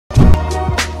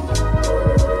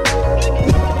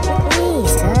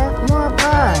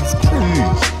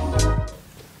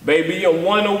Baby, I'm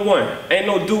 101, ain't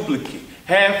no duplicate.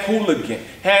 Half hooligan,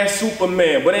 half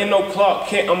Superman, but ain't no Clark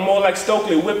Kent. I'm more like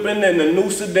Stokely, whipping in a new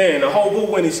sedan. A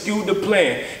hobo when he skewed the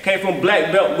plan. Came from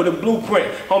black belt with a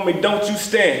blueprint. Homie, don't you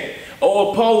stand.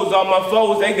 Oh, oppose all my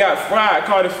foes, they got fried.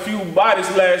 Caught a few bodies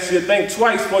last year, think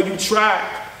twice before you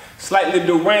try. Slightly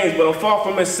deranged, but I'm far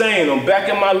from insane. I'm back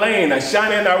in my lane, I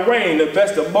shine and I reign, the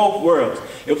best of both worlds.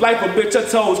 If life a bitch, her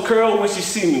toes curl when she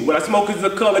see me. What I smoke is the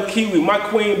color kiwi, my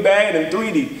queen bad in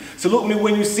 3D. Salute me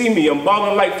when you see me, I'm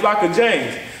ballin' like Flocka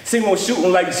James. Sing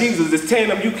shooting like Jesus, it's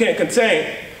tandem you can't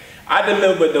contain. I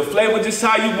deliver the flavor just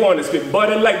how you want it. Spit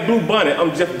butter like Blue Bunny,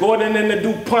 I'm Jeff Gordon in the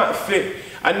DuPont fit.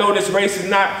 I know this race is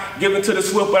not given to the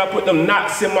swift, but I put them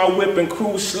knots in my whip and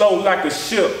cruise slow like a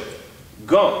ship.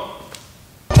 Gump.